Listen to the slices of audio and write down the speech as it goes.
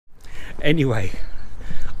Anyway,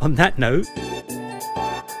 on that note,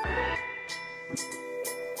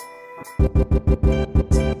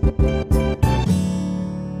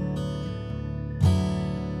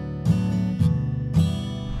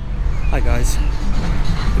 hi guys,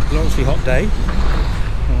 a gloriously hot day,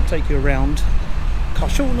 and I'll take you around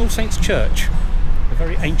Carshalton All Saints Church, a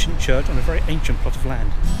very ancient church on a very ancient plot of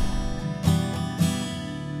land.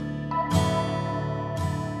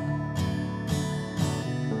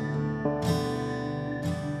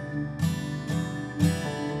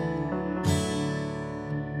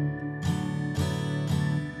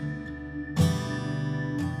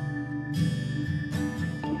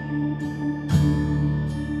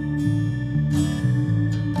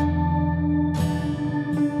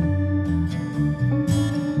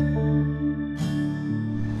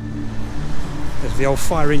 The old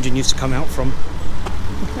fire engine used to come out from.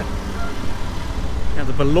 Now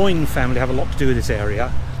the Boulogne family have a lot to do with this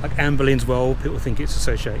area, like Anne Boleyn's well. People think it's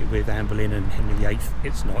associated with Anne Boleyn and Henry VIII.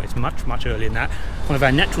 It's not, it's much, much earlier than that. One of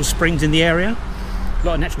our natural springs in the area, a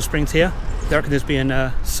lot of natural springs here. They reckon there's been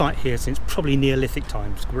a site here since probably Neolithic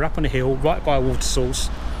times. We're up on a hill, right by a water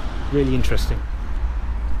source, really interesting.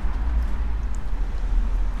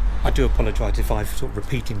 I do apologise if I've sort of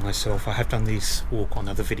repeating myself. I have done this walk on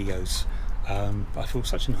other videos. But I feel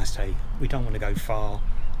such a nice day. We don't want to go far.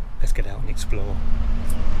 Let's get out and explore.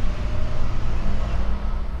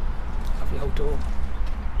 Lovely old door.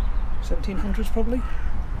 1700s probably.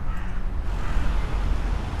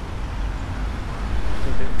 A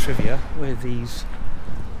little bit of trivia. Where these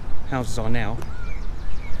houses are now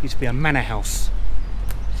used to be a manor house.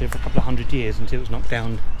 So for a couple of 100 years until it was knocked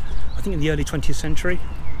down, I think in the early 20th century.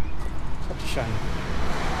 Such a shame.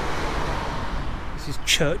 This is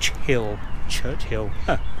Church Hill. Church Hill.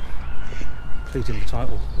 Huh. Including the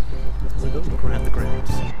title. Let's have a little look around the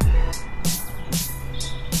grounds.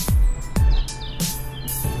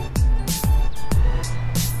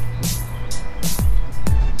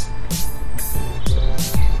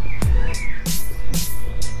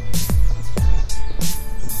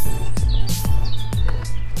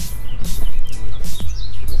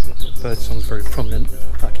 Bird song's very prominent.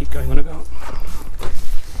 If I keep going on about.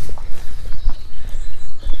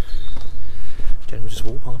 Jen would just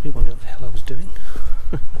walk past me, wonder what the hell I was doing.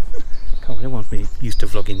 Come on, everyone's me used to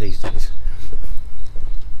vlogging these days.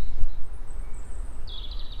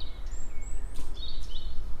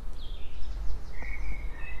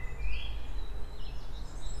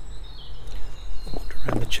 Wander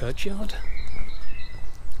around the churchyard.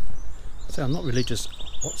 So I'm not religious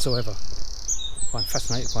whatsoever. I'm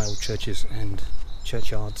fascinated by old churches and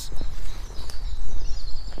churchyards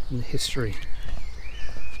and the history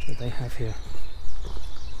that they have here.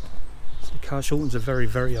 Carshalton's a very,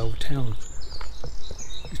 very old town.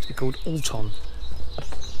 It used to be called Alton.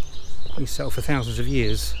 We settled for thousands of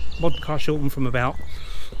years. Modern Carshalton from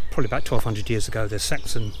probably about 1200 years ago. There's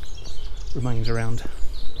Saxon remains around.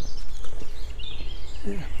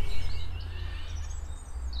 Yeah.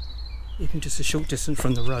 Even just a short distance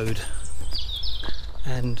from the road,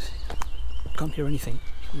 and you can't hear anything.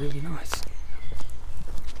 It's really nice.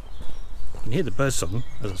 You can hear the bird song,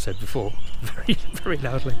 as I said before, very, very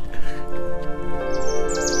loudly.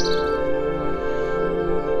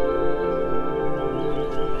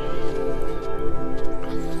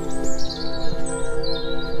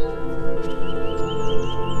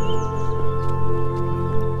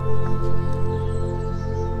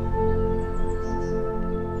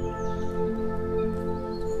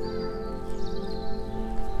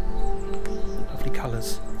 Lovely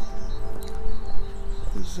colours.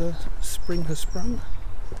 Spring has sprung.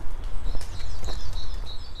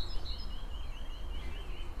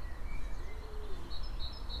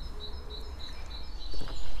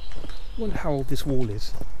 I wonder how old this wall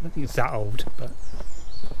is. I don't think it's that old, but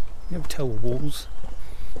you never tell with walls.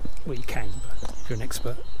 Well, you can, but if you're an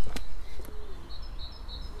expert.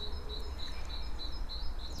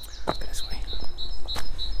 Let's go this way.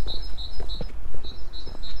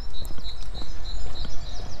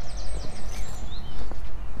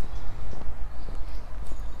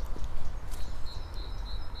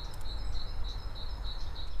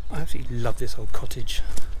 I absolutely love this old cottage.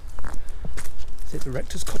 Is it the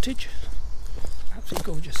rector's cottage?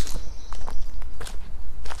 Absolutely gorgeous.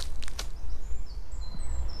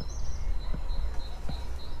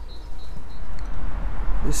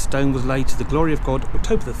 This stone was laid to the glory of God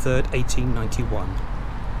October the 3rd, 1891.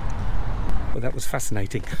 Well, that was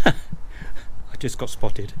fascinating. I just got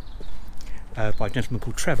spotted by a gentleman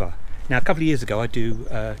called Trevor. Now, a couple of years ago, I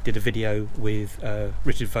did a video with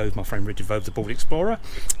Richard Vobes, my friend Richard Vobes, the board explorer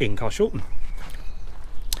in Carshalton.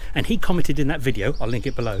 And he commented in that video, I'll link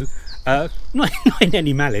it below, not in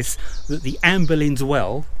any malice, that the Anne Boleyn's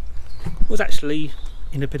well was actually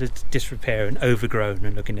in a bit of disrepair and overgrown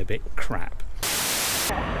and looking a bit crap.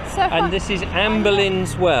 So And this is Anne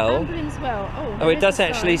Boleyn's well. Anne Boleyn's well. Oh, it does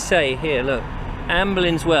actually say here, look, Anne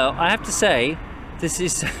Boleyn's well. I have to say, this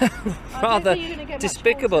is rather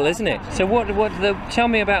despicable, isn't it? So tell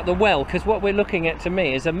me about the well, because what we're looking at to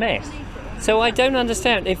me is a mess. So I don't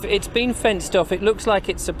understand. If it's been fenced off, it looks like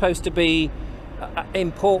it's supposed to be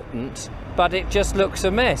important, but it just looks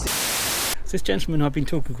a mess. So this gentleman I've been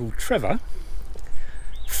talking called Trevor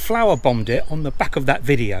flower bombed it on the back of that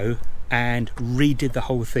video and redid the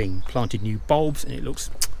whole thing, planted new bulbs, and it looks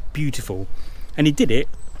beautiful. And he did it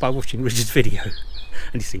by watching Richard's video.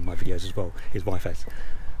 And he's seen my videos as well, his wife has.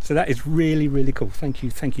 So that is really, really cool. Thank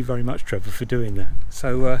you very much, Trevor, for doing that.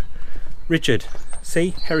 So Richard,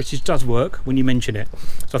 see, heritage does work when you mention it.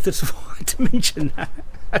 So I just wanted to mention that.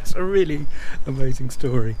 That's a really amazing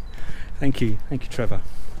story. Thank you, Trevor.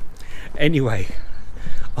 Anyway,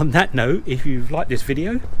 on that note, if you've liked this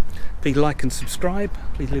video, please like and subscribe.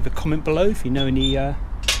 Please leave a comment below if you know any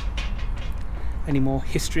more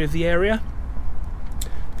history of the area.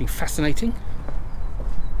 It's been fascinating,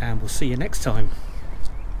 and we'll see you next time.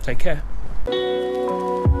 Take care.